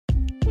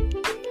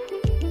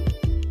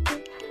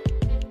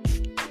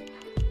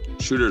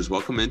Shooters,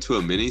 welcome into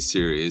a mini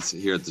series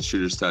here at the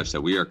Shooters Touch that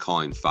we are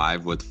calling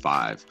 5 with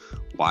 5.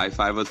 Why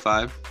 5 with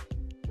 5?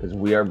 Because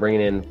we are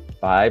bringing in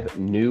 5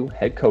 new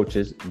head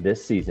coaches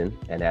this season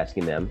and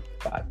asking them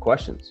 5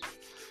 questions.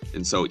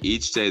 And so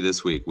each day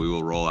this week, we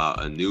will roll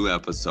out a new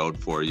episode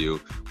for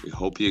you. We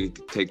hope you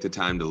take the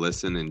time to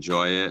listen,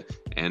 enjoy it,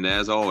 and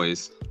as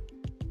always,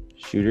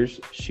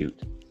 Shooters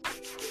shoot.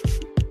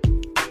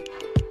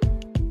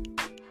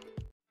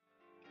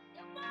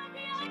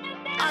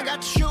 I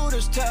got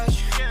shooter's touch.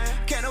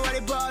 Can't nobody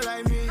ball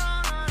like me.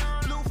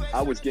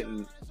 I was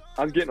getting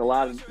a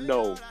lot of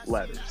no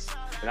letters,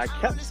 and I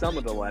kept some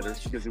of the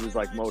letters because it was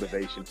like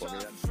motivation for me.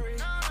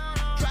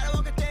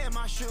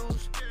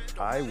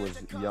 I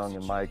was young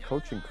in my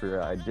coaching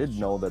career. I did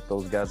know that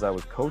those guys I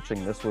was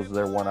coaching, this was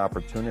their one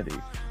opportunity.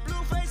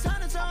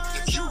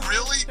 If you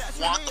really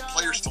want the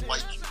players to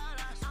like you,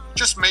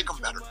 just make them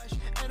better.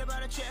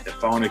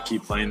 If I want to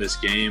keep playing this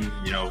game,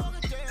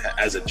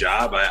 as a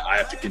job, I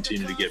have to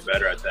continue to get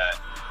better at that.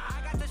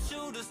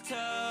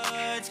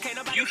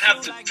 You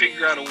have to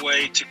figure out a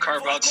way to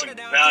carve out some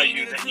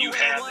value that you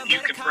have that you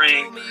can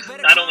bring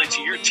not only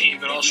to your team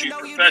but also your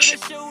profession.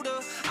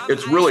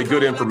 It's really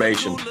good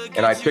information,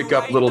 and I pick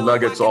up little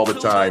nuggets all the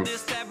time.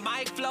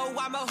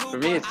 For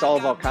me, it's all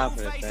about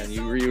confidence, man.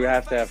 You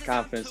have to have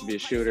confidence to be a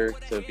shooter,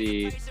 to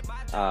be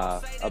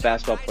a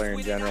basketball player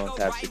in general, and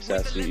to have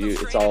success.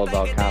 It's all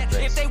about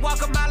confidence. If they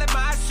walk a mile in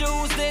my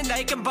shoes, then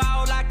they can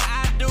ball like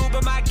I do.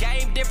 But my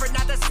game different,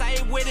 not the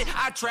same with it.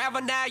 I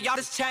travel now, y'all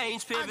just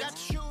change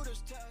pivots.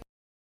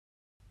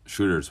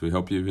 Shooters, we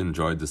hope you've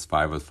enjoyed this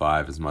 5 with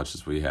 5 as much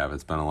as we have.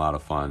 It's been a lot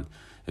of fun.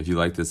 If you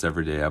like this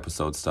everyday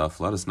episode stuff,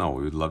 let us know.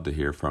 We would love to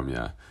hear from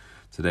you.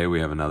 Today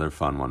we have another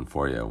fun one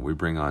for you. We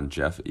bring on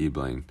Jeff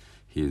Ebling.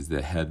 He is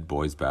the head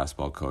boys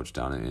basketball coach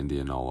down in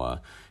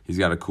Indianola. He's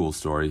got a cool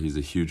story. He's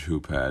a huge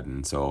hoop head,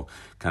 and so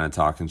kind of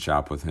talking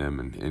shop with him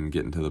and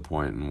getting to the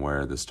point and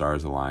where the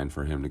stars align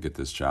for him to get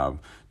this job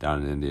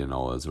down in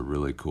Indianola is a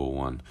really cool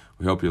one.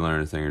 We hope you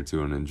learn a thing or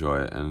two and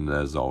enjoy it. And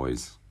as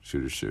always,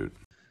 shooters shoot.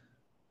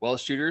 Well,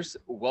 Shooters,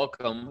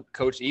 welcome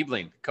Coach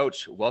Ebling.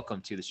 Coach,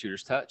 welcome to the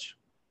Shooters Touch.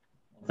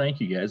 Thank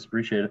you, guys.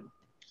 Appreciate it.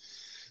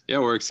 Yeah,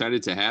 we're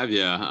excited to have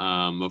you.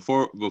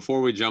 Before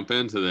we jump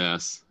into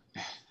this,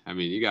 I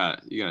mean, you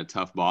got a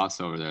tough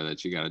boss over there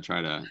that you got to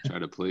try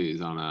to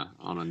please on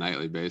a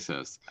nightly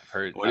basis. I've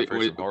heard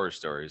some horror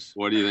stories.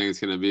 What do you think it's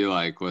going to be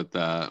like with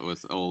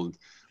old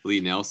Lee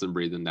Nelson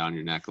breathing down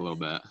your neck a little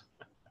bit?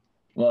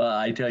 Well,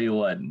 I tell you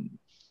what,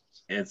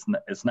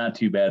 it's not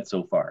too bad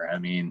so far. I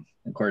mean,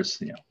 of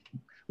course,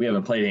 we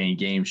haven't played any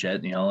games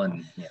yet,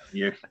 and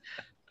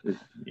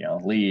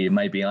Lee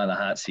might be on the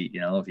hot seat,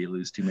 if you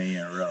lose too many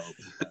in a row.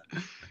 But,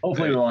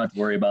 hopefully we won't have to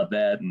worry about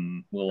that,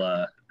 and we'll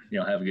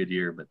have a good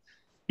year. But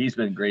he's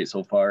been great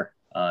so far.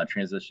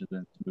 Transition's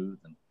been smooth,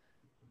 and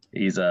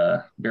he's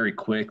very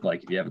quick.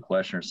 Like if you have a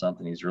question or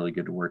something, he's really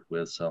good to work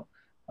with. So,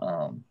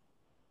 and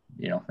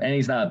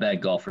he's not a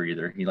bad golfer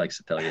either. He likes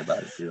to tell you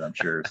about it too, I'm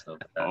sure. So,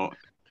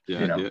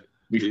 yeah.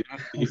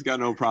 He's got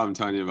no problem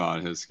telling you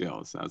about his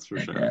skills. That's for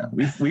sure. Yeah,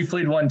 we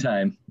played one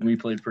time. We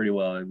played pretty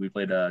well. We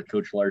played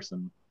Coach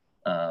Larson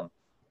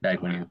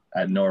back when he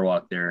had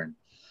Norwalk there,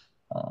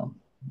 and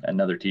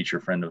another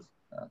teacher friend of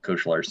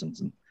Coach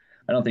Larson's. And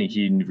I don't think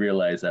he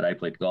realized that I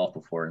played golf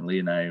before. And Lee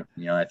and I,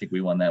 I think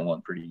we won that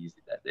one pretty easy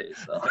that day.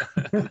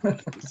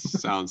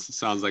 So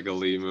sounds like a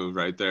Lee move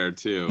right there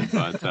too.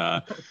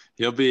 But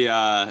he'll be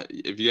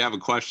if you have a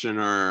question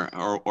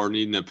or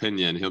need an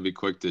opinion, he'll be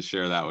quick to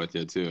share that with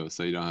you too.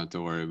 So you don't have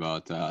to worry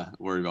about that.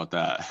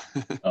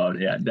 Oh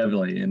yeah,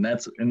 definitely. And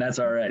that's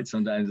all right.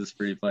 Sometimes it's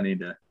pretty funny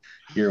to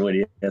hear what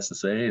he has to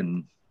say,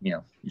 and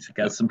he's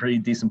got some pretty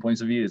decent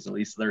points of views. At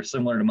least they're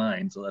similar to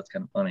mine, so that's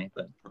kind of funny.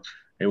 But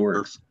it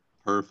works.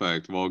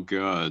 Perfect. Well,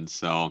 good.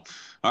 So, all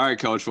right,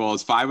 Coach. Well,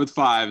 it's 5 with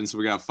 5, and so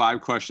we got 5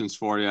 questions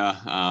for you.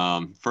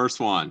 First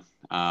one,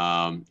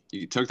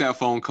 you took that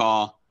phone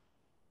call,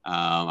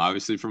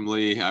 obviously from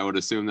Lee. I would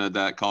assume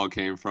that call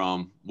came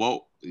from,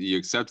 you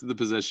accepted the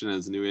position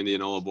as new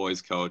Indianola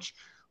boys coach.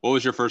 What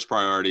was your first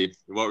priority?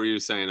 What were you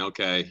saying?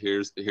 Okay,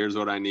 here's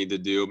what I need to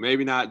do.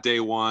 Maybe not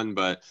day one,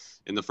 but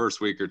in the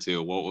first week or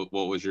two. What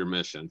was your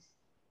mission?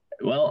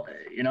 Well,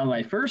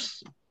 my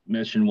first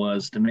mission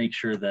was to make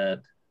sure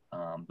that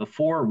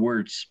before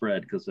word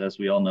spread, because as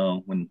we all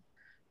know, when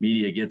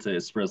media gets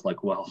it spreads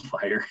like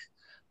wildfire.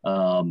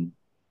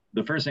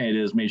 The first thing I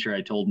did is make sure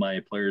I told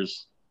my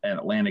players at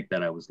Atlantic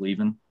that I was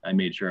leaving. I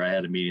made sure I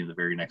had a meeting the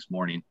very next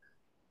morning,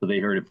 so they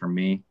heard it from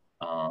me.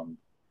 That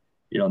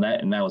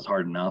was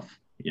hard enough.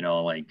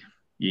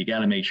 You got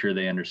to make sure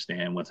they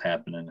understand what's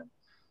happening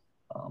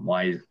and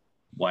why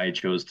I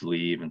chose to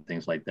leave and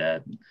things like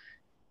that.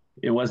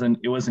 It wasn't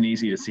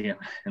easy to see them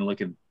and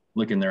look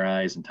in their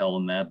eyes and tell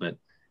them that, but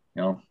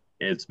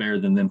it's better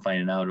than them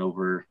finding out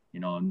over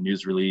a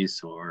news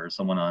release or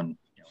someone on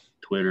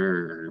Twitter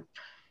or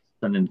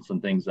sending some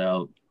things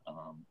out.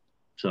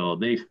 So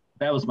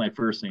that was my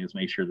first thing, is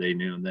make sure they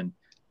knew. And then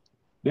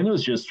it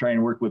was just trying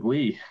to work with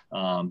Lee,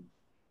 trying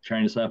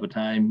to set up a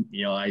time.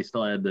 I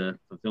still had to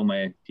fulfill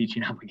my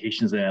teaching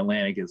obligations in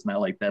Atlantic. It's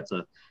not like that's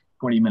a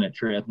 20-minute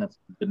trip. That's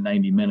the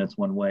 90 minutes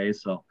one way.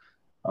 So,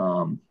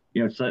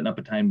 setting up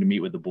a time to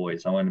meet with the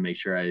boys. I wanted to make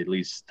sure I at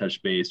least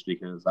touch base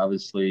because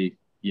obviously,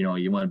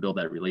 you want to build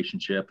that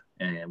relationship.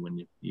 And when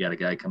you got a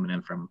guy coming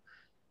in from,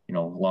 a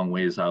long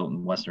ways out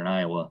in Western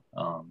Iowa,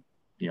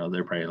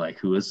 they're probably like,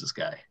 who is this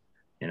guy?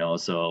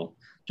 So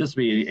just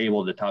be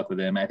able to talk with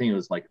him. I think it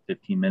was like a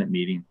 15-minute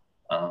meeting.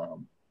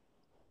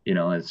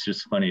 It's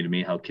just funny to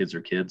me how kids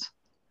are kids.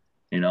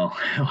 A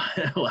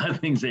lot of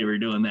things they were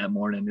doing that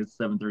morning. It's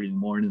 7:30 in the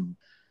morning.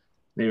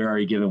 They were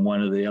already giving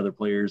one of the other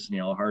players,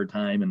 a hard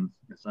time. And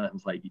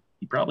it's like,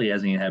 he probably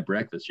hasn't even had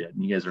breakfast yet.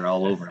 And you guys are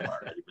all over him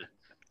already.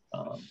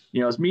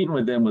 But, meeting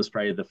with them was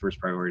probably the first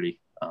priority.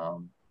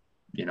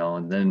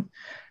 And then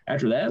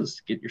after that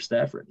is get your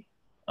staff ready.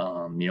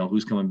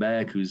 Who's coming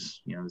back,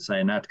 who's,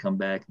 deciding not to come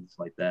back and stuff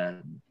like that.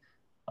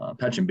 And,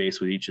 touching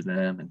base with each of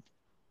them. And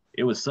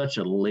it was such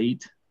a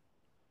late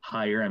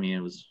hire. I mean,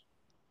 it was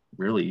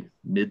really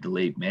mid to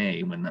late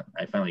May when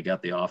I finally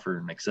got the offer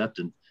and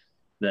accepted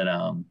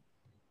that,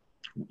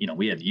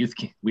 we had a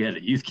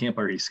youth camp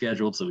already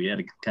scheduled. So we had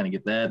to kind of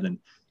get that. And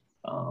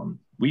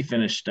we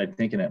finished, I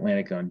think, in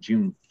Atlantic on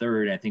June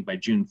 3rd. I think by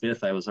June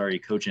 5th, I was already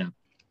coaching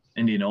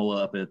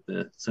Indianola up at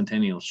the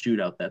Centennial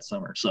Shootout that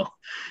summer. So,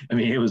 I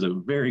mean, it was a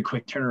very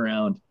quick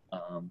turnaround,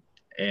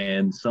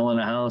 and selling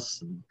a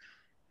house and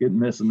getting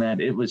this and that.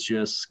 It was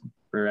just,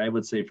 I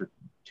would say for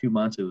 2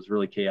 months, it was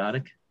really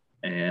chaotic.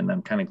 And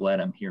I'm kind of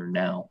glad I'm here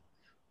now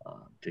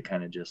to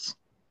kind of just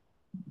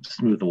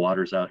smooth the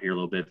waters out here a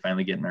little bit,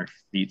 finally getting our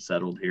feet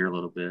settled here a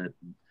little bit.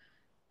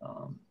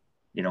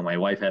 My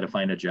wife had to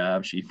find a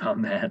job. She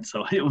found that.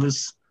 So it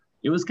was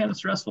kind of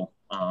stressful.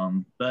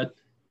 But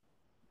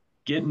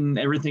getting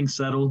everything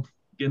settled,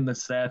 getting the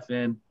staff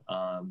in,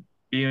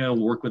 being able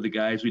to work with the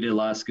guys. We did a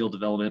lot of skill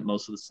development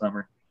most of the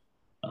summer.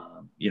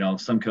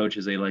 Some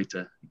coaches, they like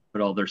to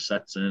put all their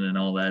sets in and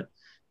all that.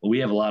 But we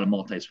have a lot of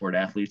multi-sport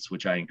athletes,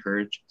 which I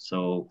encourage.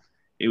 So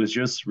it was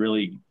just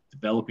really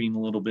developing a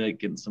little bit,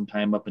 getting some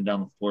time up and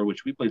down the floor,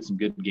 which we played some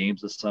good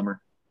games this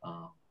summer.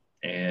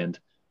 And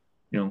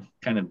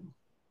kind of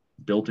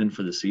built in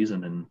for the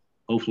season. And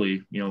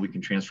hopefully, we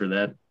can transfer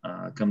that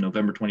come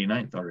November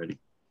 29th already.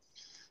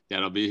 Yeah,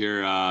 it'll be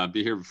here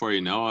before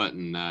you know it,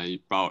 and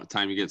about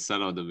time you get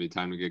settled, it'll be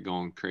time to get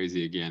going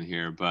crazy again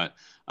here. But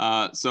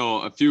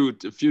so a few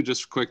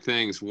just quick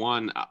things.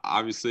 One,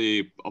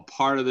 obviously, a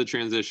part of the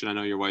transition. I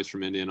know your wife's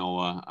from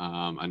Indianola.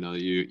 I know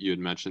that you had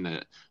mentioned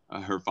that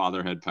her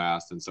father had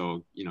passed, and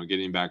so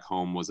getting back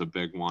home was a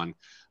big one.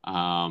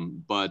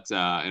 But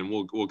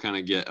we'll kind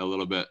of get a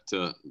little bit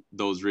to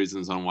those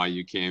reasons on why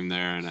you came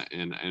there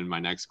in my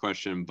next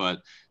question.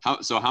 But how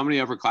many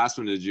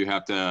upperclassmen did you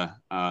have to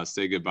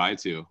say goodbye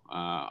to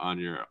on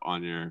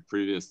your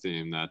previous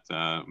team that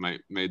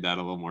made that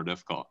a little more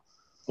difficult?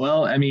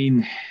 Well, I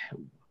mean,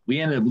 we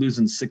ended up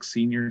losing 6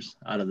 seniors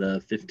out of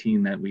the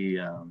 15 that we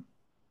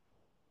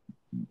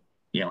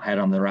had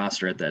on the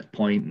roster at that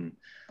point. And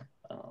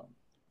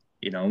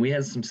we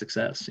had some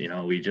success. We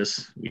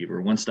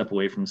were one step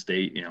away from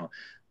state.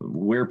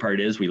 Weird part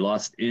is we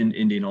lost in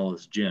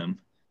Indianola's gym.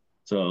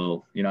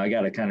 So, I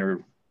got to kind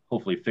of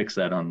hopefully fix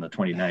that on the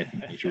 29th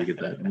and make sure we get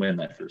that win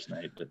that first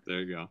night. But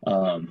there you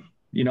go.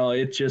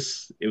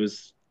 It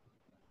was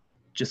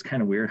just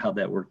kind of weird how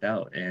that worked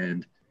out.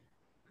 And,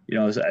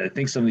 I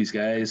think some of these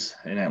guys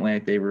in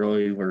Atlantic, they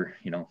really were,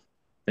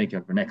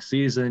 thinking for next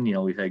season,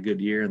 we've had a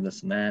good year and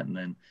this and that. And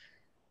then,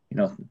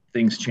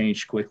 things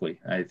changed quickly.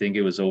 I think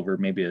it was over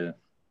maybe a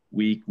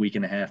week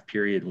and a half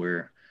period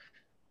where,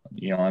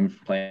 I'm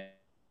playing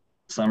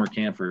summer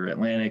camp for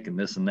Atlantic and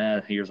this and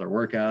that. Here's our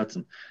workouts,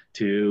 and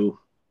to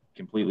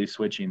completely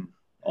switching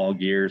all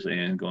gears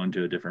and going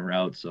to a different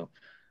route. So,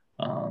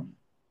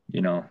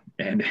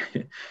 and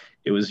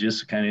it was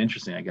just kind of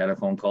interesting. I got a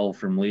phone call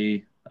from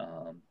Lee.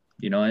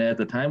 And at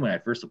the time when I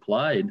first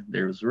applied,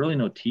 there was really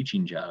no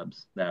teaching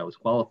jobs that I was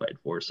qualified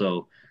for.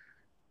 So,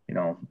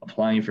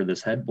 applying for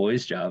this head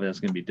boys job, that's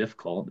going to be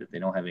difficult if they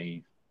don't have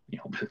any,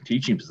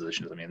 teaching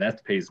positions. I mean,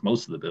 that pays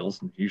most of the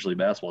bills, and usually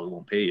basketball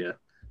won't pay you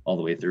all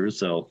the way through.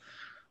 So,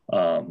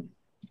 and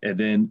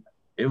then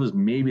it was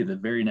maybe the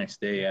very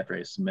next day after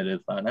I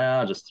submitted, thought,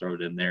 I'll just throw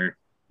it in there.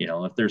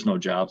 If there's no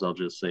jobs, I'll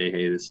just say,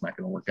 hey, this is not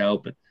going to work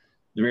out. But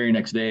the very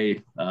next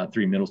day,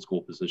 3 middle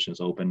school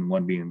positions open,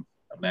 one being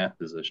a math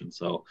position.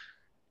 So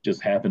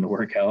just happened to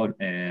work out,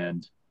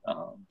 and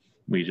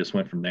we just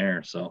went from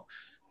there. So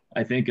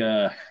I think,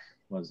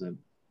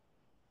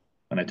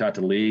 when I talked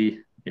to Lee,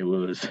 it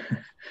was,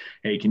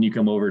 hey, can you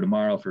come over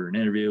tomorrow for an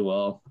interview?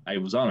 Well, I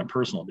was on a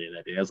personal day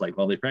that day. I was like,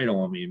 well, they probably don't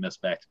want me to miss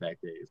back-to-back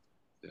days.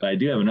 Yeah. But I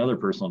do have another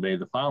personal day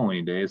the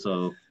following day.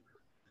 So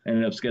I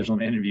ended up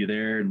scheduling an interview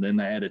there, and then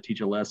I had to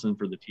teach a lesson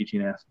for the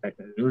teaching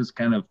aspect. It was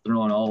kind of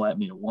throwing all at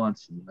me at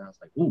once. And I was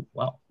like, ooh,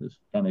 wow, this is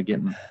kind of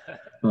getting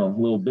a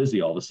little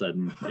busy all of a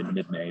sudden in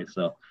mid-May.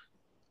 So,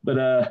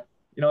 but,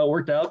 it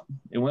worked out.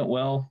 It went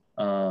well.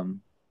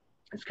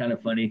 It's kind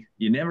of funny.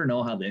 You never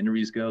know how the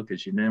interviews go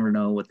because you never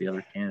know what the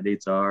other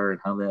candidates are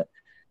and how that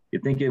 – you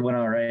think it went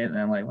all right. And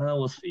I'm like, well,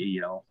 we'll see,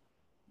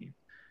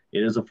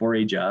 it is a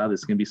 4A job.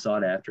 It's going to be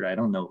sought after. I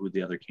don't know who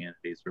the other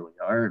candidates really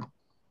are.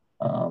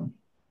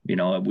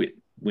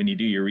 When you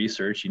do your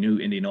research, you knew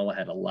Indianola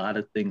had a lot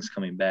of things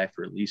coming back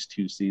for at least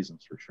 2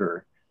 seasons for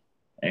sure.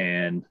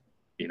 And,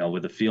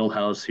 with the field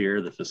house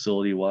here, the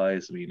facility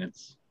wise, I mean,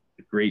 it's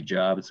a great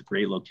job. It's a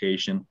great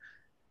location.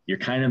 You're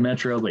kind of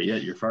metro, but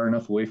yet you're far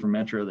enough away from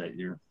metro that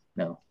you're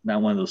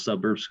not one of those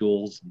suburb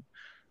schools.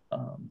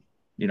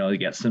 You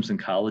got Simpson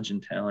College in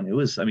town.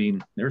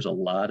 There's a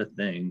lot of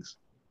things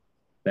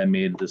that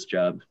made this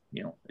job,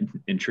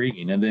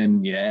 intriguing. And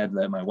then you add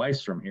that my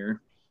wife's from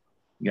here,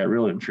 it got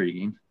real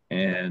intriguing.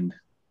 And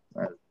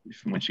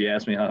when she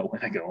asked me how it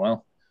went, I go,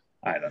 well,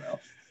 I don't know.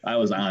 I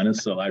was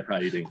honest, so I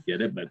probably didn't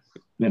get it, but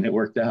then it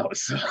worked out.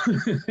 So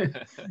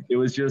it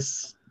was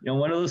just,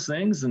 one of those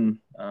things. And,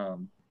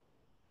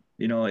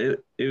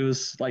 it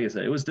was, like I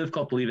said, it was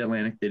difficult to leave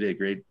Atlantic. They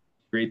did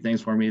great things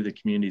for me. The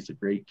community's a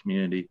great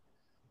community,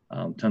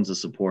 tons of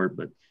support,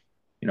 but,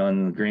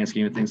 in the grand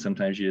scheme of things,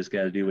 sometimes you just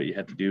got to do what you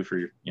have to do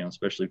for,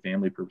 especially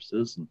family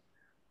purposes. And,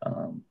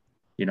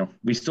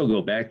 we still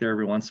go back there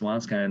every once in a while.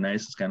 It's kind of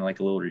nice. It's kind of like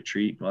a little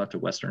retreat. Go out to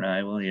Western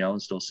Iowa,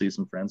 and still see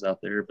some friends out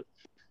there. But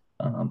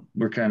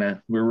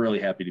we're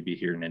really happy to be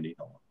here in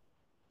Indianola.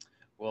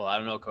 Well, I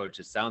don't know, Coach.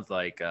 It sounds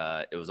like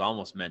it was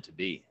almost meant to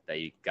be that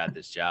you got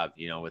this job.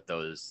 With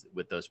those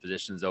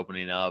positions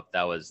opening up,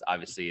 that was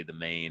obviously the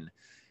main,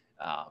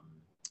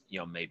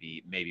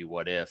 maybe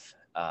what if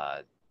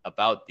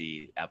about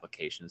the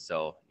application.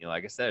 So,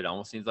 like I said, it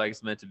almost seems like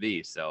it's meant to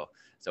be. So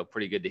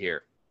pretty good to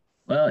hear.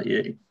 Well,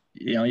 you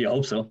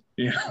hope so.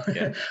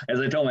 Yeah. As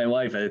I told my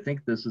wife, I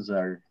think this is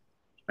I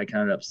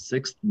counted up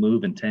 6th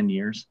move in 10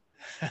 years.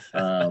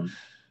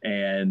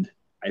 And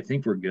I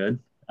think we're good.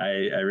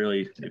 I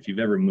really, if you've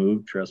ever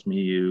moved, trust me,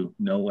 you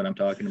know what I'm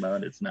talking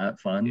about. It's not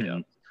fun. Yeah.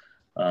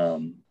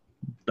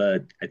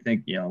 But I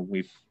think,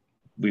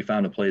 we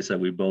found a place that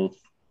we both,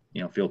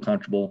 feel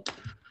comfortable.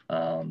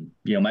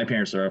 My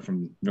parents are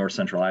from north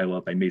central Iowa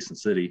up by Mason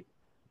City,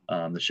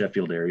 the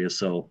Sheffield area.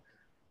 So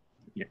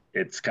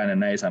it's kind of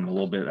nice. I'm a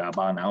little bit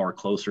about an hour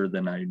closer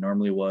than I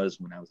normally was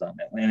when I was out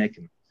in Atlantic.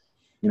 And,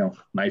 I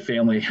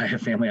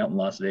have family out in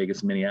Las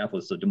Vegas,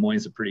 Minneapolis. So Des Moines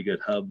is a pretty good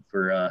hub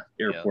for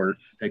airport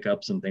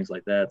pickups and things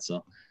like that.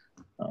 So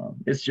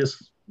it's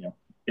just,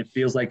 it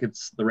feels like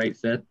it's the right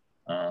fit.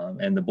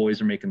 And the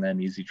boys are making that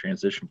an easy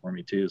transition for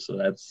me too. So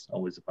that's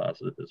always a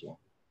positive as well.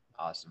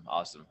 Awesome.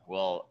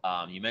 Well,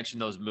 you mentioned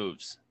those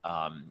moves.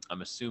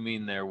 I'm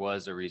assuming there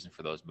was a reason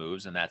for those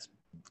moves, and that's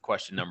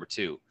question number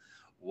 2.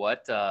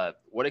 What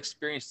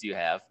experience do you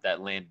have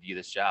that landed you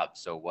this job?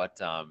 So what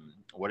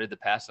did the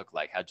past look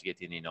like? How'd you get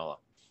to Indianola?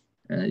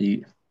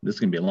 This is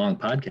going to be a long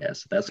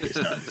podcast. That's what it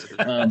sounds.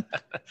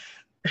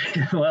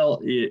 Well,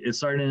 it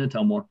started in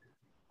Ottumwa.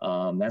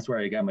 That's where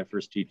I got my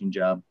first teaching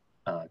job.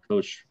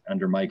 Coach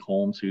under Mike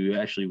Holmes, who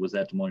actually was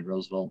at Des Moines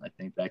Roosevelt, I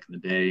think, back in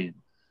the day.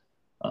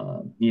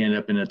 He ended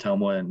up in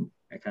Ottumwa, and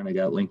I kind of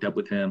got linked up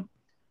with him.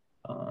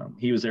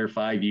 He was there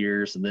 5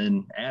 years, and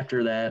then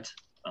after that,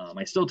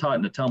 I still taught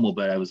in Ottumwa,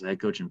 but I was a head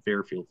coach in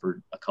Fairfield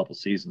for a couple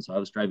seasons. So I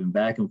was driving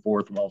back and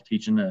forth while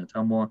teaching in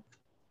Ottumwa,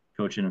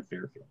 coaching in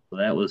Fairfield. So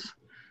that was,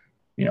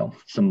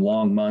 some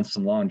long months,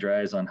 some long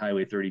drives on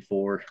Highway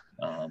 34,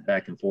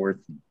 back and forth.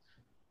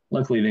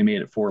 Luckily, they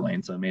made it 4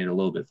 lanes, so I made it a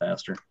little bit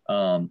faster.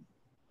 And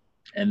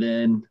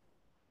then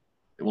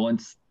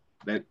once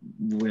that,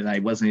 when I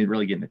wasn't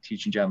really getting a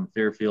teaching job in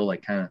Fairfield, I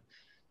kind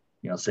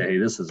of, say, hey,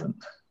 this isn't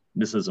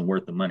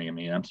worth the money. I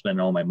mean, I'm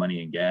spending all my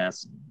money in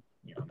gas, and,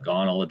 I'm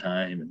gone all the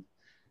time, and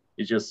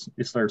it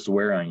starts to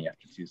wear on you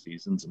after 2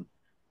 seasons. And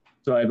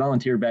so I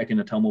volunteered back in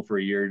Ottumwa for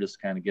a year, just to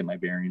kind of get my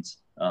bearings.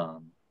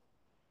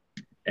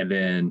 And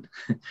then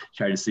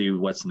try to see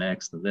what's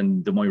next. And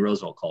then Des Moines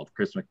Roosevelt called.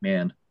 Chris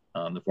McMahon,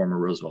 the former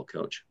Roosevelt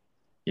coach,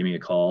 gave me a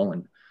call,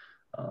 and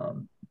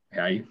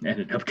I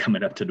ended up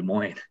coming up to Des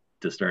Moines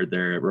to start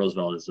there at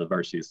Roosevelt as a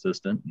varsity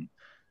assistant.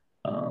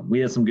 And we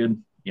had some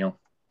good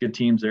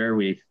teams there.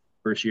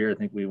 First year, I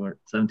think we went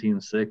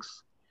 17-6,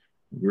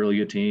 really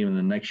good team. And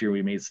then next year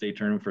we made state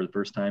tournament for the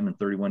first time in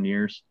 31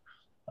 years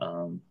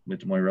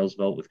with Des Moines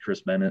Roosevelt, with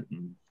Chris Bennett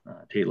and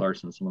Tate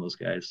Larson, some of those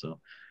guys. So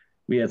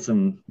we had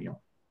some,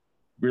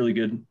 really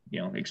good,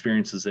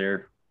 experiences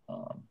there.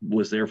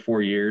 Was there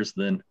 4 years.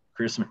 Then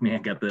Chris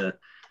McMahon got the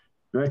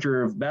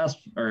director of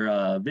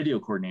video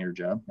coordinator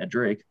job at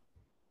Drake.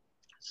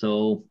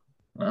 So,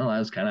 well, I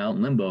was kind of out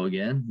in limbo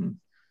again. And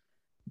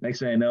next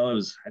thing I know,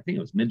 I think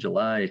it was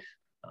mid-July.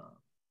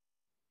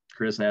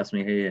 Chris asked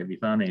me, hey, have you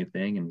found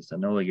anything? And he said,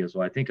 no. He goes,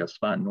 well, I think a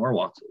spot in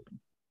Norwalk's open.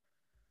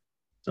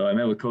 So I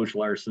met with Coach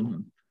Larson,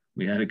 and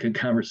we had a good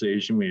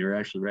conversation. We were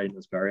actually riding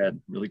this car, had a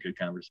really good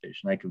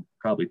conversation. I could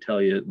probably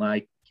tell you,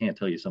 I can't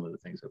tell you some of the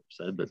things I've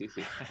said, but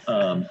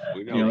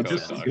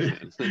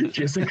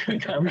just a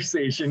good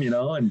conversation, and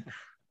I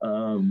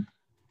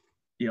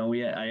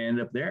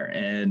ended up there,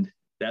 and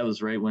that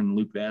was right when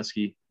Luke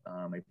Vasky,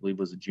 I believe,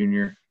 was a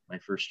junior my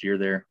first year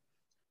there.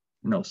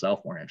 No,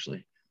 sophomore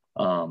actually.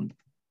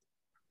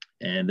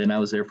 And then I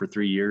was there for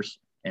 3 years,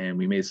 and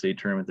we made state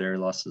tournament there.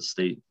 Lost the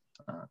state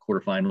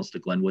quarterfinals to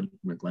Glenwood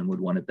when Glenwood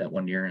won it that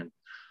one year. And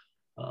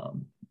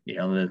You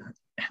know, and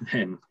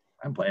then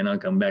I'm planning on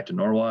coming back to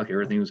Norwalk.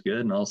 Everything was good.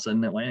 And all of a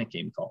sudden Atlantic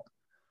came calling,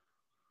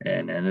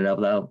 and ended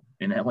up out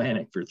in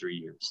Atlantic for 3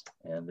 years.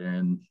 And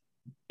then,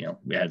 you know,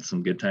 we had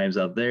some good times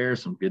out there,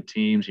 some good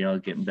teams, you know,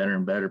 getting better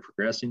and better,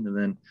 progressing. And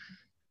then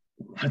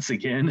once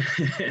again,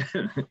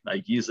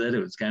 like you said, it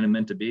was kind of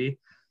meant to be.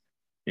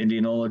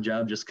 Indianola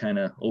job just kind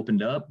of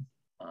opened up.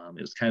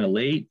 It was kind of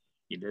late.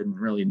 You didn't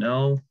really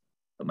know.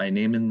 Put my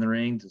name in the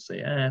ring to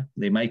say,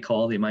 they might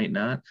call, they might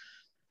not.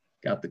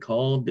 Got the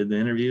call, did the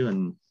interview,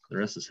 and the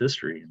rest is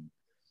history.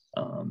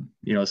 And,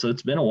 you know, so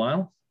it's been a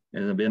while,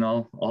 and I've been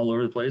all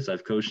over the place.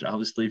 I've coached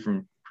obviously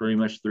from pretty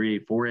much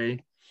 3A, 4A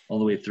all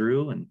the way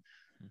through. And,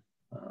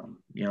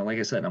 you know, like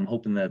I said, I'm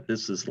hoping that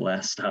this is the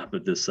last stop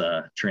of this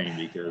train,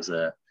 because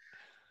I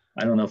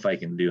don't know if I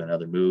can do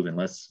another move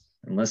unless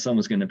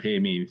someone's going to pay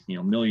me, you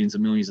know, millions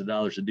and millions of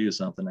dollars to do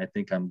something. I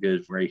think I'm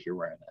good right here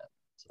where I'm at.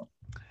 So.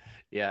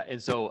 Yeah.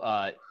 And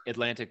so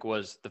Atlantic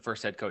was the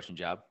first head coaching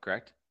job,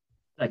 correct?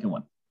 Second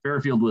one.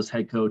 Fairfield was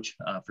head coach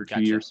for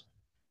 2 years.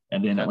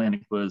 And then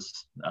Atlantic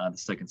was the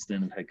second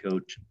stint of head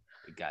coach.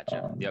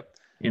 Gotcha. Yep.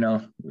 You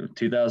know,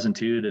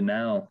 2002 to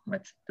now, I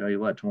tell you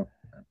what,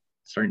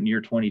 starting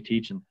year 20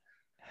 teaching.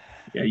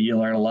 Yeah, you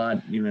learn a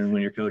lot even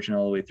when you're coaching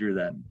all the way through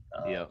that.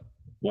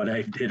 What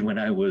I did when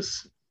I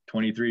was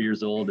 23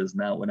 years old is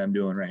not what I'm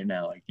doing right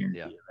now. I guarantee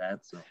you that.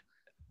 So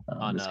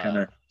it's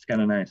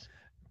kind of nice.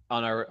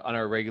 On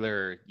our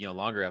regular, you know,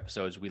 longer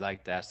episodes, we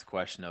like to ask the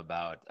question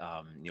about,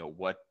 you know,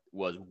 what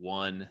was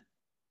one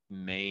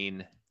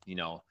main, you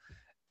know,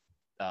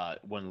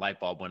 when light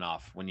bulb went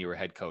off when you were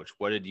head coach?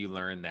 What did you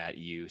learn that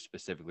you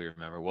specifically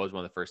remember? What was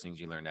one of the first things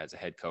you learned as a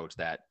head coach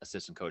that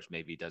assistant coach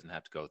maybe doesn't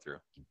have to go through?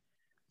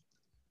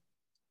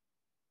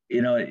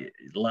 You know, a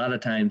lot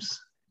of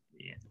times,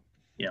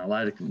 you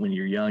know, when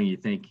you're young, you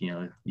think, you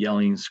know,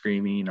 yelling,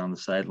 screaming on the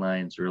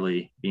sidelines,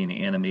 really being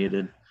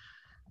animated,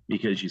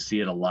 because you see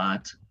it a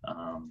lot,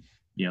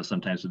 you know,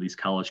 sometimes with these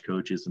college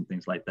coaches and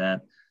things like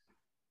that.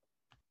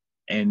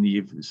 And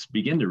you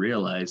begin to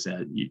realize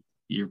that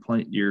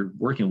you're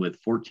working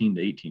with 14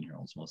 to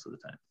 18-year-olds most of the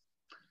time.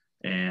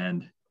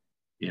 And,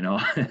 you know,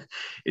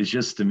 it's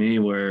just to me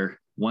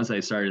where once I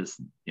started,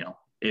 you know,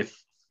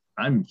 if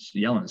I'm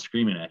yelling and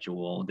screaming at you,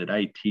 well, did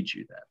I teach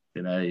you that?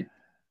 Did I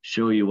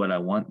show you what I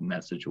want in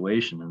that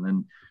situation? And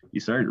then you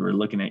start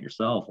looking at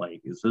yourself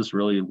like, is this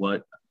really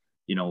what,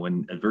 you know,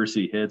 when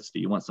adversity hits, do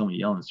you want someone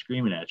yelling and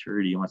screaming at you,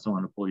 or do you want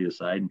someone to pull you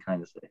aside and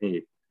kind of say,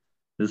 hey,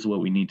 this is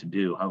what we need to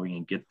do, how are we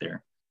going to get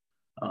there?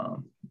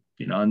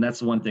 You know, and that's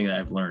the one thing that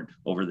I've learned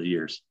over the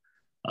years.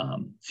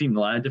 Seen a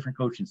lot of different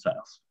coaching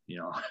styles, you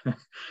know,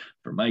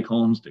 from Mike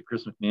Holmes to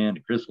Chris McMahon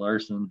to Chris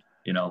Larson,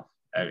 you know,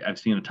 I've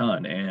seen a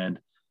ton. And,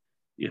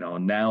 you know,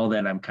 now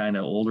that I'm kind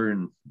of older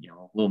and, you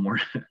know, a little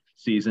more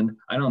seasoned,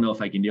 I don't know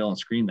if I can yell and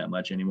scream that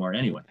much anymore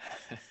anyway.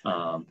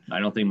 I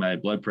don't think my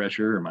blood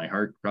pressure or my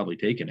heart probably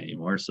take it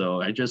anymore.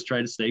 So I just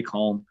try to stay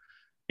calm.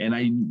 And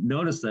I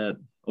noticed that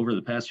over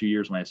the past few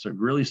years, when I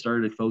really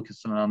started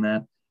focusing on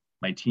that,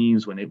 my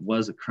teams, when it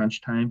was a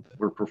crunch time,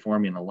 were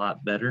performing a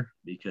lot better,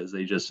 because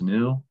they just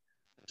knew,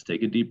 just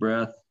take a deep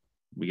breath.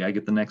 We got to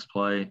get the next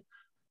play.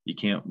 You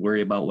can't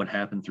worry about what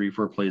happened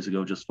 3-4 plays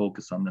ago. Just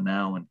focus on the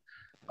now.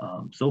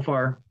 And so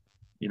far,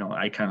 you know,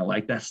 I kind of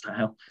like that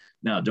style.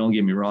 Now, don't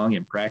get me wrong,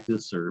 in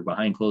practice or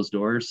behind closed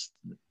doors,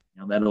 you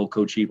know, that old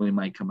Coach Ebling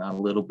might come out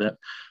a little bit.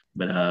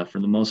 But for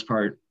the most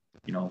part,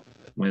 you know,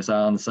 when it's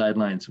out on the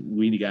sidelines,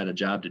 we got a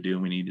job to do,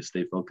 and we need to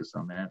stay focused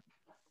on that.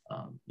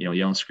 You know,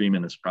 yelling,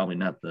 screaming is probably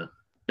not the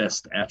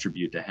best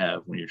attribute to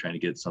have when you're trying to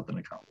get something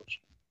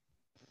accomplished.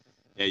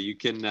 Yeah, you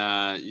can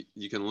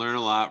learn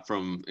a lot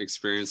from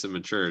experience and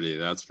maturity,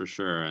 that's for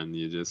sure. And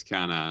you just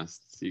kind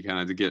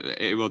of get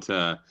able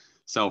to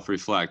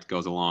self-reflect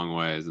goes a long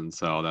ways. And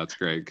so that's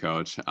great,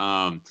 Coach.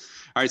 All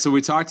right. So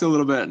we talked a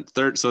little bit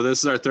so this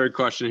is our third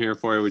question here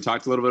for you. We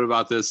talked a little bit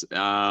about this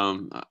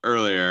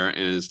earlier,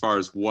 and as far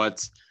as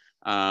what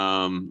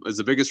is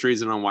the biggest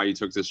reason on why you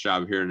took this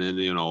job here in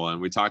Indianola.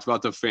 And we talked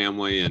about the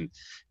family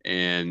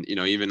and, you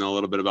know, even a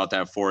little bit about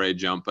that 4A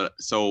jump. But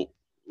so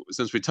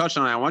since we touched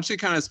on it, I want you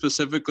to kind of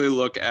specifically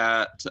look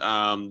at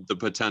the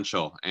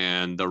potential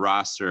and the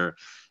roster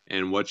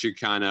and what you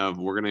kind of,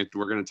 we're going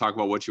to talk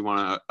about what you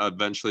want to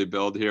eventually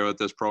build here with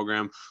this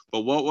program.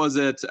 But what was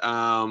it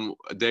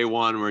day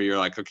one where you're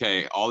like,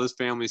 okay, all this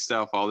family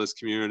stuff, all this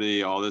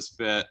community, all this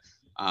fit,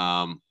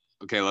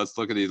 okay, let's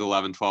look at these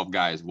 11, 12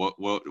 guys. What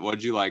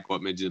did you like?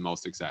 What made you the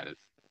most excited?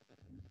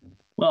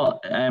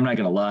 Well, I'm not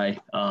going to lie.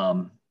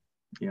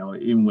 You know,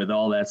 even with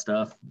all that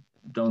stuff,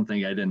 don't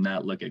think I did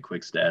not look at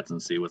quick stats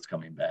and see what's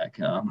coming back.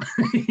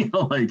 You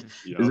know, like,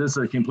 Is this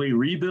a complete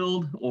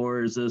rebuild,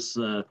 or is this,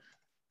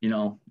 you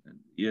know,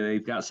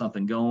 they've got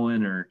something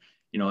going, or,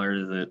 you know, or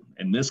is it,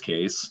 in this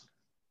case,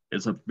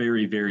 it's a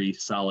very, very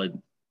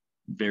solid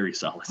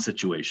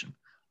situation.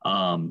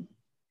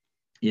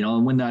 You know,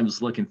 and when I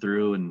was looking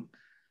through and,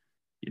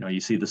 you know,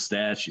 you see the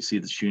stats, you see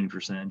the shooting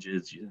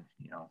percentages, you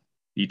know,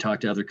 you talk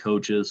to other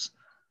coaches.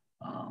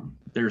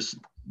 There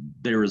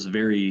was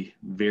very,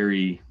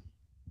 very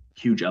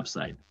huge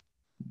upside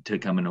to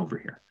coming over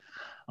here.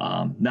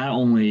 Not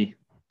only,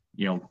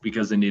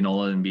 because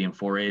Indianola and being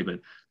 4A, but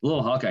the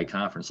Little Hawkeye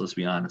Conference, let's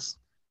be honest.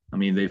 I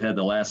mean, they've had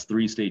the last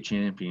 3 state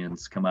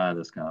champions come out of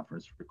this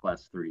conference for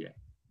Class 3A,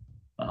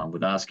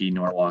 with Oski,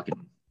 Norwalk,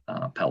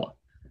 and Pella.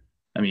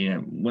 I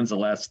mean, when's the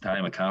last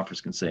time a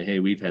conference can say, hey,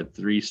 we've had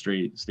 3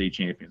 straight state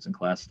champions in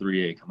Class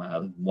 3A come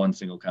out of one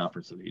single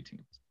conference of 8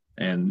 teams?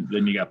 And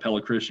then you got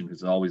Pella Christian,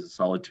 who's always a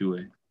solid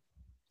 2A.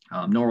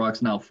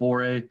 Norwalk's now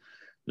 4A.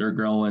 They're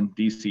growing.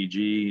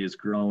 DCG is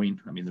growing.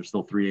 I mean, they're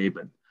still 3A,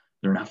 but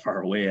they're not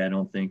far away, I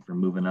don't think, from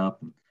moving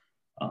up.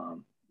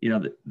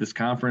 This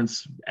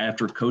conference,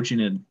 after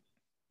coaching in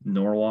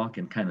Norwalk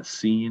and kind of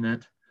seeing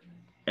it,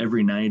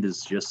 every night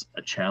is just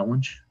a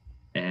challenge.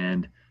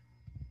 And,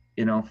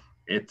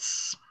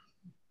 it's,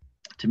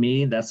 to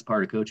me, that's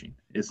part of coaching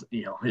is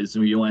you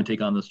want to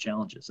take on those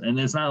challenges. And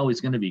it's not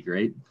always going to be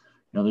great.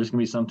 There's going to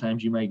be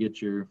sometimes you might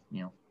get your,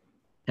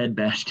 head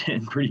bashed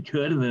in pretty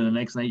good. And then the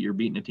next night you're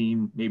beating a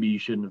team maybe you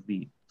shouldn't have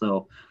beat.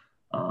 So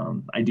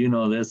I do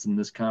know this in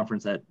this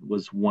conference, that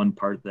was one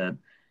part that,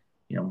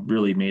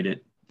 really made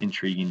it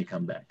intriguing to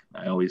come back.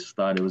 I always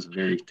thought it was a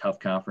very tough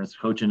conference.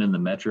 Coaching in the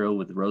Metro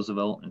with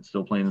Roosevelt and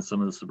still playing in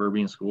some of the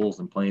suburban schools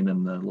and playing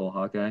in the Little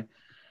Hawkeye,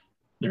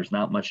 there's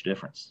not much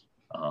difference.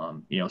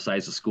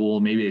 Size of school,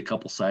 maybe a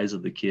couple size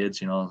of the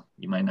kids, you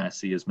might not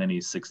see as many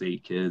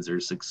 6'8" kids or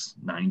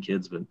 6'9"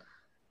 kids, but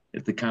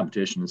if the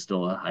competition is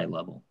still a high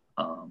level.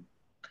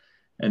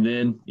 And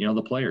then,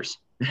 the players.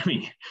 I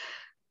mean,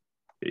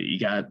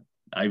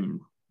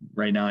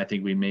 right now, I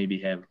think we maybe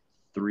have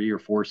 3 or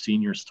 4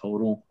 seniors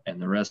total, and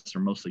the rest are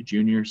mostly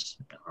juniors.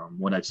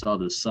 What I saw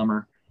this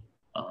summer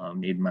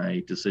made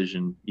my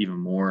decision even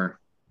more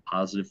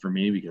positive for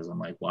me, because I'm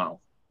like, wow,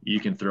 you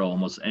can throw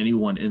almost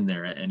anyone in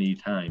there at any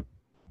time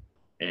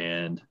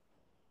and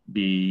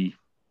be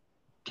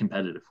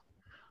competitive.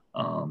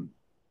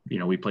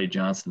 We played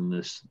Johnston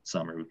this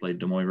summer. We played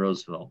Des Moines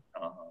Roosevelt.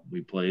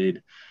 We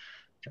played,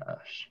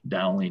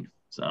 Dowling.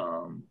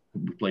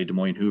 We played Des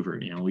Moines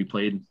Hoover. We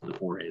played the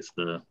 4As,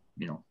 the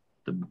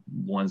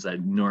ones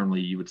that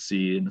normally you would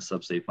see in the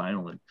sub-state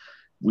final. And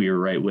we were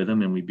right with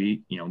them, and we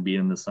beat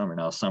them this summer.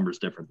 Now, summer's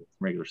different than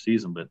regular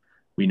season, but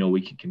we know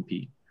we can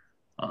compete.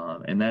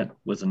 And that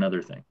was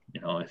another thing.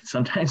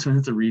 Sometimes when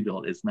it's a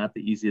rebuild, it's not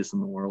the easiest in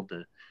the world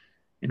to,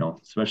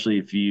 especially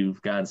if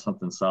you've got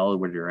something solid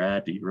where you're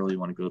at, do you really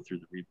want to go through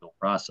the rebuild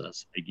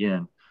process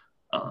again?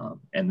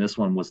 And this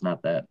one was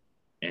not that.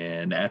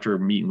 And after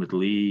meeting with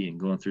Lee and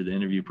going through the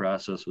interview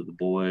process with the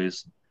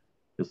boys,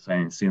 just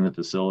seeing the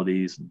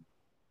facilities and,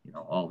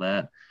 all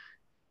that,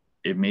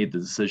 it made the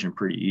decision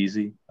pretty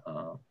easy.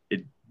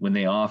 When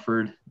they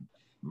offered,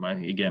 my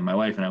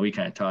wife and I, we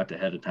kind of talked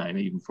ahead of time,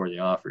 even before they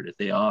offered. If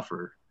they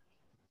offer,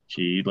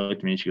 she looked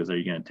at me and she goes, "Are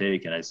you going to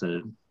take?" And I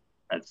said,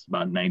 "That's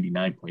about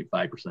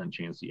 99.5%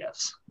 chance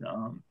yes."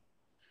 And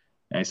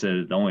I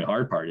said, the only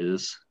hard part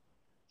is,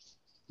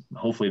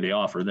 hopefully they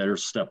offer.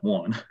 There's step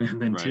one.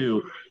 And then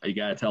 2, you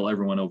got to tell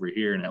everyone over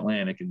here in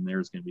Atlantic, and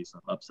there's going to be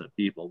some upset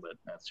people, but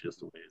that's just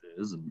the way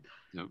it is. And,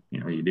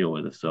 you deal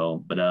with it.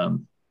 So, but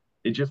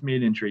it just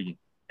made it intriguing.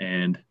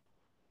 And,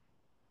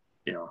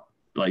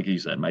 like you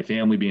said, my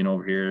family being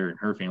over here and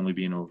her family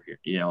being over here,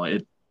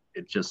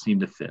 it just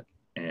seemed to fit.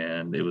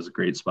 And it was a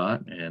great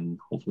spot. And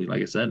hopefully,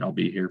 like I said, I'll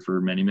be here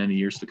for many, many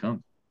years to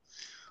come.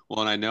 Well,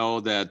 and I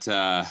know that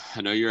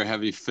you're a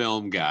heavy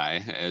film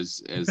guy,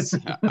 as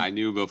I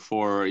knew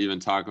before even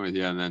talking with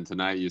you, and then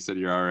tonight you said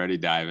you're already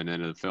diving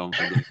into the film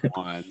for this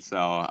one.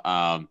 So,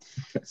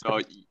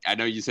 so I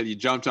know you said you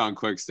jumped on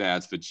quick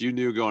stats, but you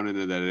knew going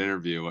into that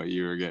interview what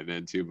you were getting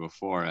into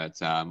before it.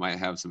 Might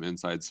have some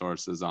inside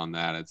sources on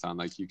that. It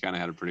sounded like you kind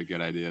of had a pretty good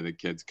idea of the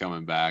kids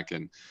coming back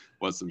and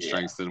what some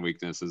strengths and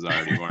weaknesses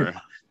already were.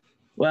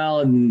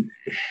 Well, and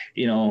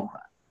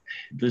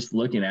just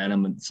looking at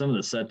them and some of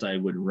the sets I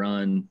would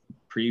run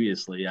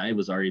previously, I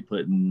was already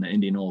putting the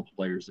Indianola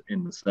players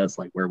in the sets.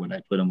 Like, where would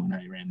I put them when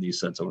I ran these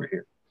sets over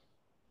here?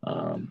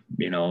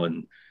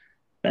 And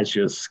that's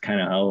just kind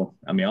of how,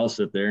 I'll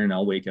sit there and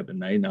I'll wake up at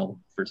night and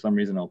for some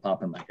reason I'll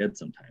pop in my head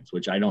sometimes,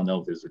 which I don't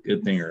know if it's a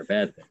good thing or a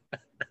bad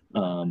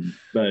thing.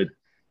 But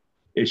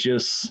it's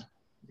just,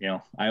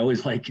 I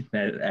always like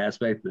that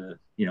aspect that,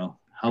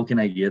 how can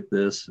I get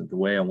this the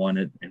way I want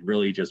it and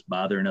really just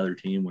bother another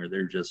team where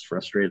they're just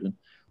frustrated?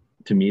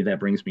 To me, that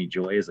brings me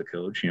joy as a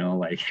coach,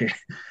 like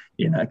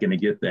you're not going to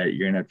get that.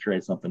 You're going to have to try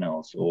something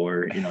else,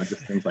 or,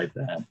 just things like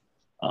that.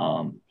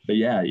 But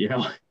yeah,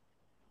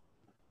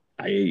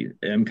 I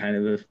am kind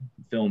of a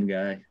film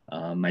guy.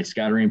 My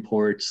scouting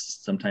reports,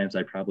 sometimes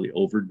I probably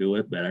overdo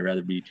it, but I'd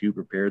rather be too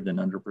prepared than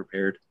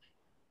underprepared.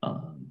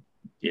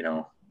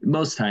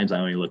 Most times I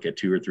only look at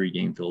 2 or 3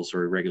 game fills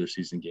for a regular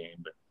season game,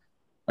 but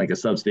like a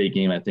sub-state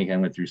game, I think I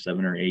went through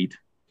 7 or 8.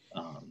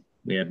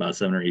 We had about a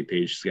 7 or 8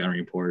 page scouting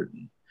report.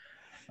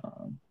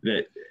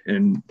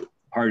 And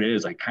part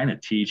is I kind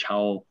of teach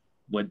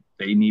what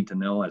they need to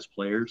know as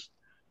players.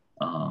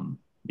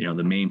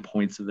 The main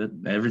points of it.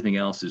 Everything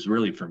else is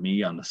really for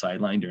me on the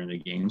sideline during the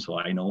game, so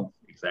I know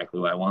exactly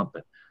what I want.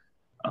 But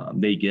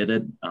they get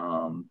it.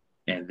 And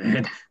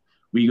then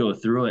we go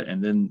through it,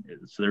 and then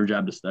it's their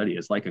job to study.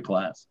 It's like a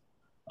class,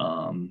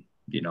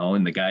 you know,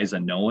 and the guys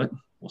that know it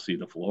will see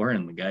the floor,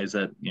 and the guys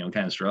that, you know,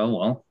 kind of struggle,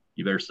 well,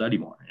 you better study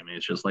more. I mean,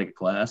 it's just like a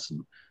class,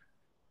 and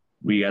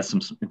we got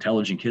some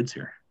intelligent kids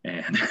here,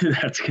 and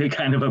that's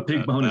kind of a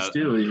big bonus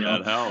too. You know,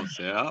 that helps.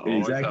 Yeah,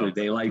 exactly. helps.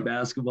 They like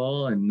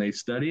basketball and they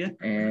study it,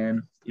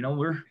 and you know,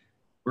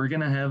 we're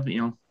gonna have,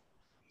 you know,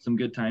 some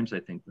good times, I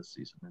think, this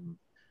season. And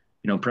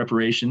you know,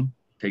 preparation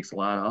takes a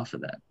lot off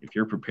of that. If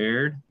you're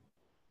prepared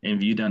and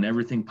if you've done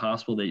everything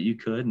possible that you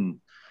could, and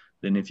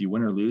then if you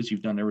win or lose,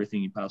 you've done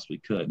everything you possibly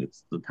could.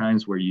 It's the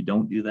times where you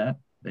don't do that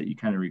you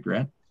kind of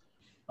regret.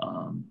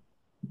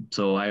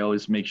 So I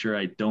always make sure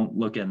I don't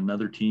look at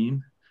another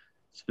team's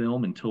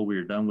film until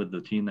we're done with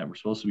the team that we're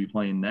supposed to be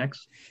playing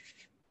next.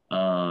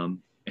 And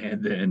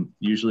then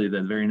usually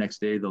the very next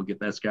day they'll get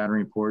that scouting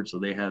report, so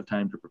they have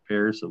time to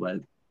prepare. So by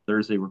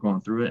Thursday we're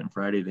going through it, and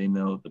Friday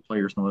the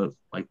players know it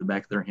like the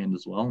back of their hand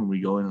as well, and we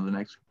go into the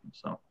next game.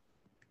 So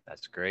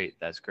that's great.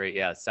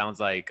 Yeah, it sounds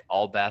like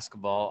all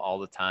basketball all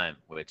the time,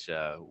 which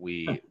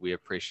we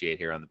appreciate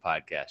here on the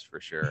podcast for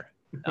sure.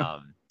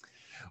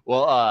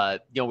 Well,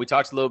 you know, we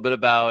talked a little bit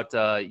about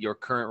your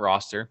current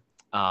roster,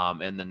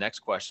 and the next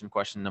question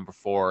number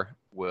 4,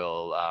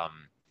 will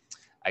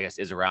I guess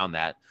is around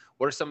that.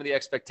 What are some of the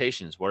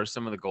expectations? What are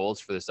some of the goals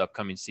for this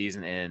upcoming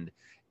season? And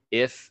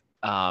if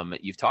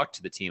you've talked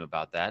to the team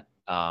about that,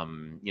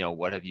 you know,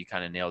 what have you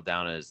kind of nailed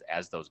down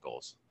as those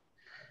goals?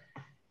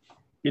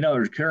 You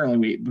know, currently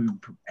we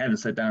haven't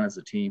sat down as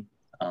a team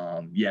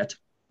yet,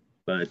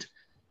 but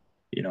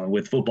you know,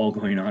 with football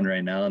going on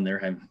right now, and they're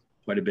having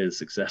quite a bit of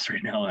success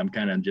right now, I'm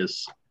kind of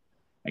just,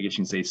 I guess you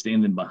can say,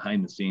 standing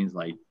behind the scenes,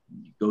 like,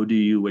 go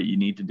do what you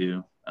need to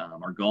do.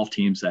 Our golf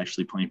team's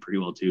actually playing pretty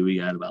well too. We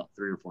got about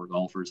 3 or 4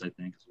 golfers, I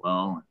think, as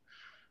well.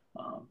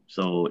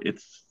 So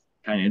it's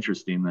kind of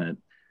interesting that,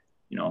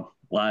 you know,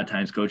 a lot of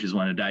times coaches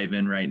want to dive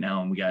in right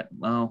now, and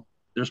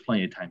there's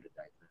plenty of time to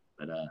dive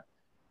in. But,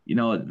 you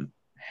know,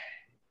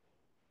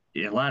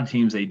 a lot of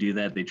teams, they do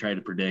that. They try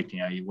to predict, you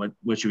know,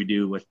 what should we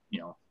do with, you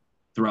know,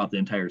 throughout the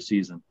entire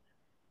season.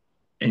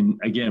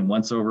 And again,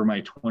 once over my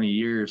 20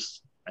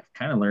 years, I've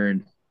kind of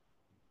learned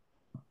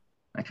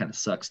that kind of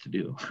sucks to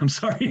do. I'm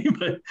sorry,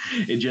 but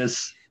it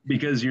just,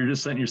 because you're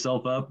just setting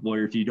yourself up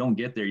where if you don't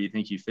get there, you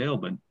think you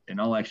failed, but in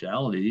all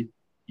actuality,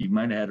 you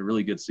might have had a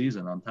really good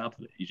season on top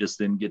of it. You just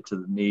didn't get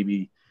to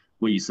maybe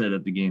what you said at the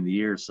beginning of the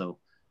year. So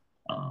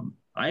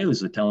I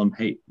always would tell them,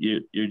 hey,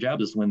 your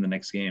job is to win the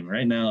next game.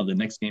 Right now, the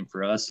next game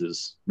for us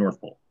is North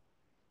Pole.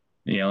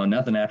 You know, and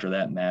nothing after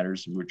that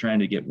matters. We're trying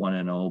to get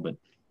 1-0, but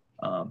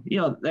you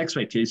know, the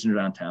expectations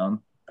around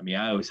town. I mean,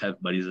 I always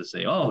have buddies that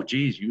say, "Oh,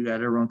 geez, you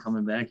got everyone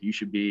coming back. You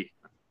should be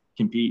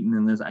competing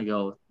in this." I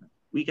go,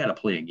 "We got to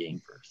play a game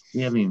first.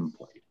 We haven't even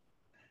played.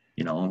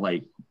 You know,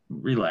 like,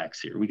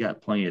 relax here. We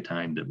got plenty of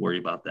time to worry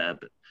about that."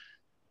 But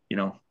you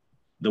know,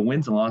 the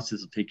wins and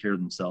losses will take care of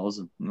themselves.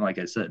 And like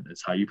I said,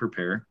 it's how you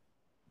prepare.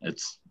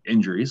 It's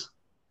injuries.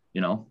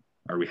 You know,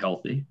 are we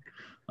healthy?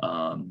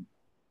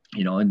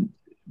 You know, and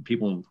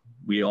people,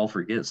 we all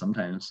forget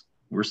sometimes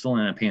we're still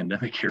in a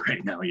pandemic here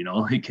right now. You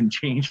know, it can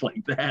change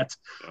like that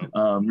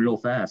real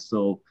fast.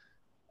 So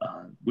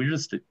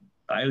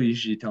I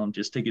usually tell them,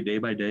 just take it day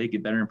by day,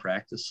 get better in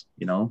practice,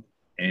 you know,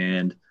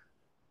 and,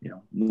 you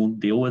know, we'll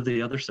deal with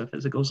the other stuff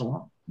as it goes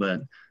along.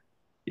 But,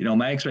 you know,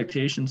 my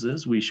expectations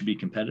is we should be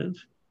competitive.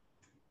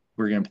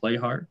 We're going to play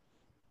hard.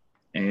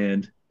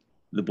 And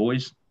the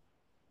boys,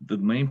 the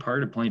main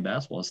part of playing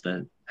basketball is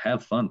to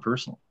have fun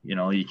personally. You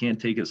know, you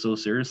can't take it so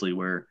seriously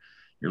where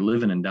you're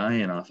living and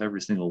dying off every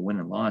single win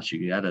and loss.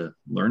 You got to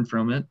learn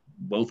from it,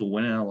 both a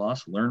win and a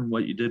loss, learn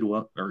what you did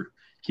well, or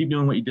keep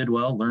doing what you did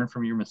well, learn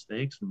from your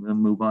mistakes, and then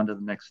move on to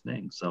the next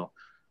thing. So,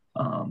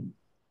 you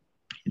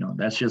know,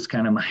 that's just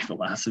kind of my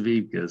philosophy,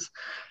 because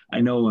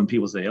I know when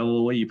people say, "Oh,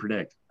 well, what do you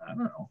predict?" I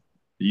don't know.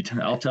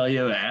 I'll tell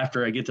you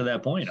after I get to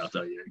that point. I'll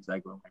tell you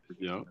exactly what my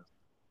prediction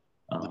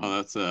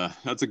is.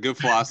 That's a good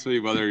philosophy,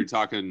 whether you're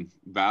talking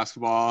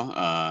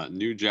basketball,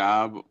 new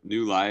job,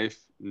 new life,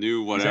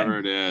 new whatever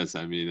it is.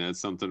 I mean, it's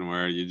something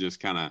where you just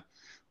kind of,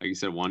 like you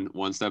said,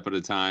 one step at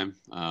a time,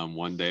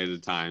 one day at a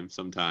time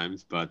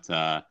sometimes, but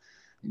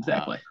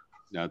exactly.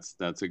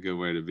 That's a good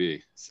way to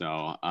be.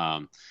 So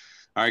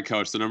all right,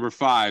 Coach. So number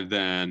 5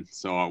 then.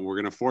 So we're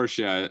going to force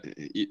you.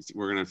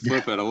 We're going to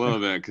flip it a little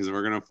bit, because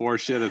we're going to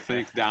force you to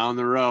think down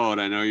the road.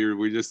 I know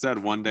we just said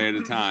one day at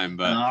a time,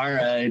 but all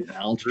right,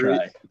 I'll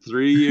try.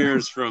 3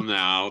 years from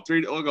now,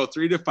 we'll go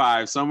 3 to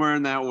 5, somewhere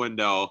in that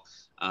window.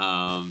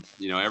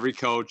 You know, every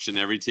coach and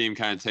every team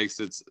kind of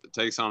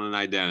takes on an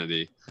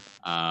identity.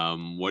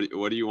 What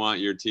do you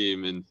want your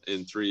team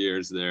in 3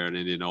 years there in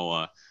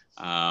Indianola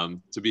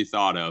to be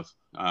thought of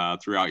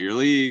throughout your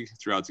league,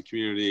 throughout the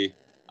community?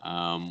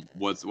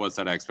 What's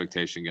that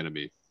expectation going to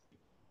be?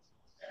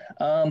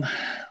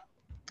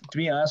 To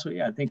be honest with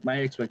you, I think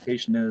my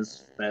expectation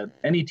is that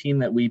any team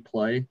that we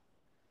play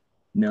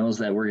knows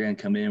that we're going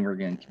to come in, we're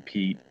going to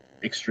compete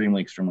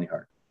extremely, extremely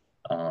hard.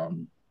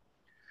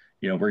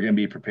 You know, we're going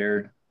to be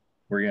prepared.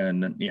 We're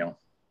going to, you know,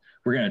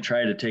 we're going to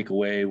try to take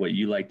away what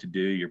you like to do,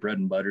 your bread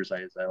and butters,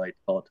 as I like to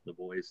call it to the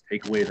boys.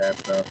 Take away that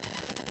stuff.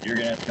 You're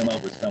going to have to come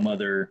up with some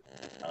other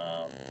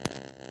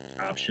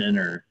option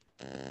or,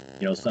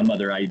 some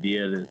other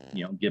idea to,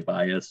 get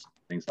by us,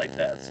 things like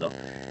that. So,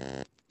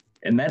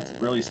 and that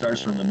really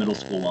starts from the middle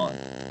school on.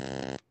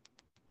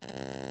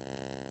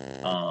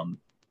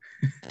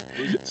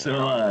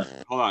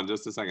 Hold on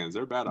just a second. Is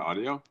there bad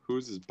audio?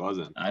 Who's is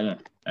buzzing? I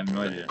have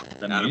no idea.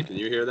 Adam, can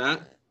you hear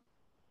that?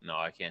 No,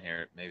 I can't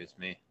hear it. Maybe it's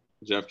me.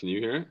 Jeff, can you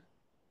hear it?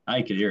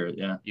 I could hear it,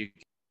 yeah.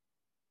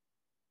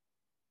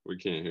 We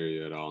can't hear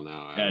you at all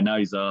now. Adam. Yeah, now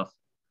he's off.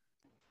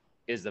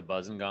 Is the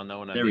buzzing gone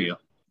though? There we go.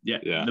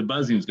 Yeah, the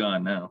buzzing's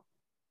gone now.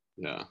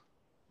 Yeah.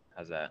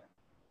 How's that?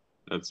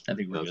 I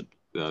think we're good.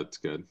 That's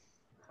good.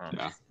 Huh.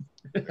 Yeah.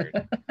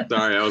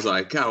 Sorry, I was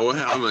like, God,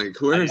 I'm like,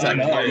 where is that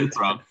coming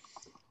from?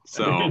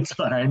 So it's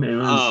fine. It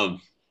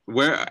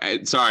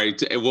was. Sorry,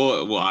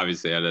 we'll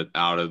obviously edit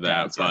out of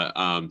that. But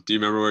do you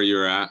remember where you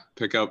were at?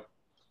 Pickup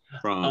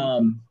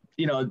from.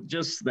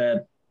 Just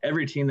that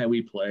every team that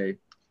we play,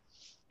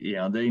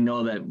 they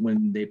know that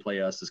when they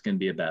play us, it's going to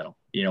be a battle.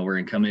 We're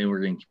going to come in, we're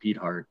going to compete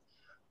hard.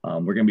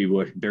 We're going to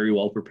be very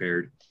well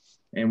prepared,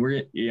 and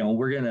we're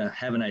going to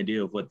have an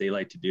idea of what they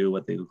like to do,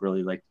 what they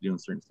really like to do in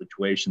certain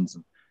situations.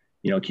 And,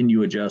 can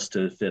you adjust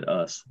to fit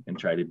us and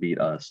try to beat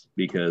us?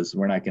 Because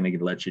we're not going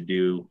to let you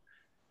do,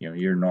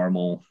 your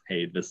normal,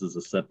 hey, this is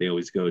a set they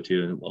always go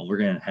to. Well, we're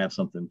going to have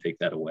something take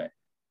that away.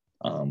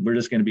 We're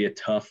just going to be a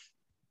tough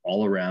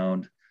all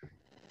around,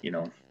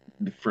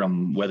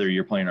 from whether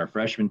you're playing our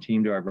freshman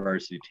team to our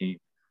varsity team,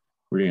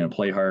 we're going to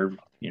play hard.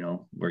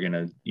 We're going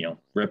to,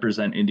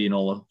 represent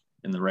Indianola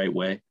in the right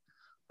way.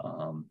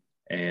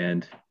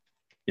 And,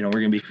 we're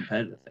going to be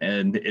competitive.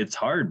 And it's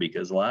hard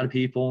because a lot of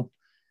people,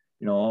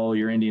 oh,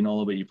 you're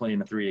Indianola, but you play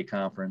in a 3A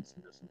conference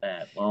and this and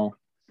that. Well,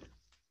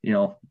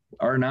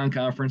 our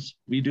non-conference,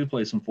 we do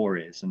play some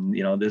 4As. And,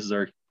 this is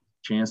our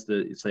chance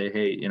to say,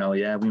 hey,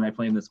 we might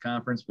play in this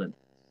conference, but,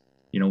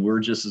 we're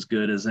just as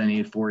good as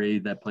any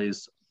 4A that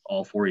plays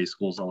all 4A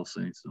schools all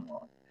season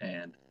long.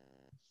 And,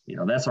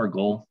 that's our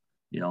goal,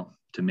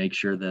 to make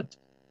sure that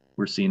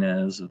we're seen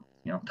as a,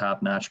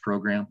 top-notch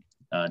program,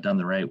 done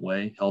the right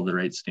way, held the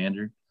right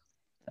standard,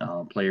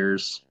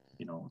 players,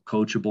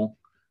 coachable,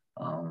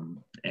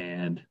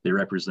 and they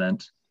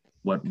represent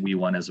what we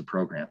want as a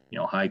program,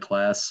 high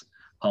class,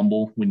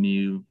 humble when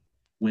you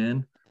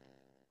win,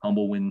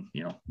 humble when,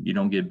 you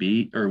don't get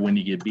beat, or when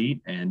you get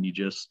beat, and you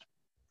just,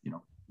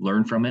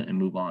 learn from it and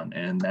move on.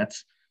 And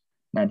that's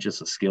not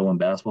just a skill in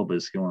basketball, but a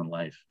skill in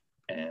life.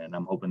 And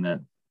I'm hoping that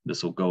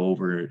this will go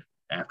over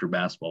after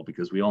basketball,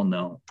 because we all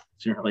know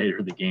sooner or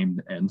later the game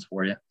ends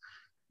for you.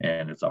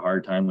 And it's a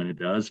hard time when it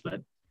does,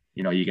 but,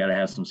 you got to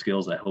have some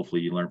skills that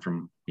hopefully you learn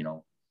from,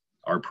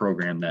 our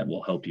program that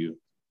will help you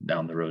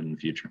down the road in the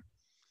future.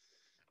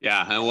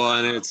 Yeah,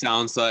 and it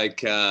sounds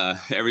like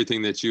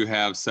everything that you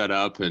have set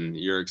up and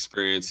your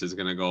experience is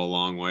going to go a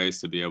long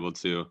ways to be able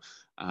to,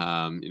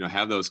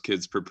 have those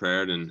kids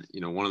prepared. And,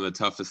 one of the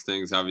toughest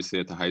things, obviously,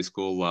 at the high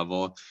school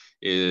level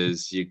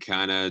is you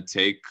kind of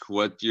take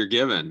what you're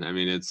given. I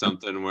mean, it's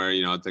something where,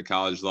 at the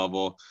college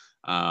level,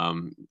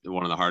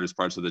 one of the hardest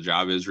parts of the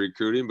job is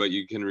recruiting, but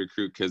you can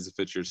recruit kids to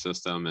fit your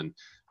system. And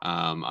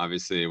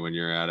obviously when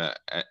you're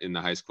in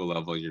the high school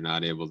level, you're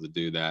not able to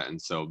do that.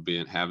 And so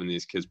having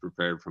these kids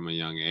prepared from a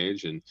young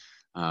age, and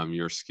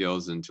your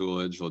skills and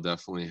toolage will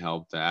definitely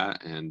help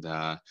that. And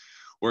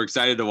we're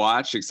excited to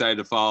watch, excited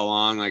to follow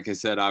along. Like I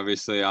said,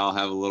 obviously I'll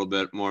have a little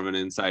bit more of an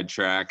inside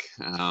track,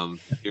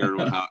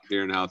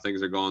 hearing how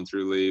things are going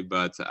through Lee.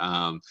 But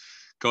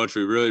Coach,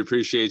 we really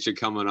appreciate you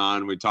coming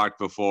on. We talked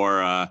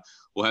before,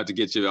 we'll have to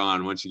get you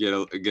on once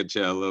you get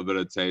you a little bit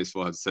of taste.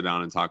 We'll have to sit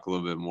down and talk a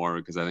little bit more,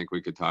 because I think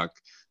we could talk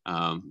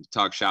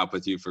shop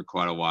with you for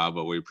quite a while,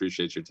 but we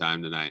appreciate your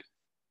time tonight.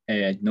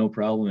 Hey, no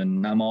problem.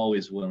 And I'm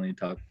always willing to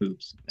talk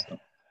hoops.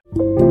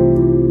 So.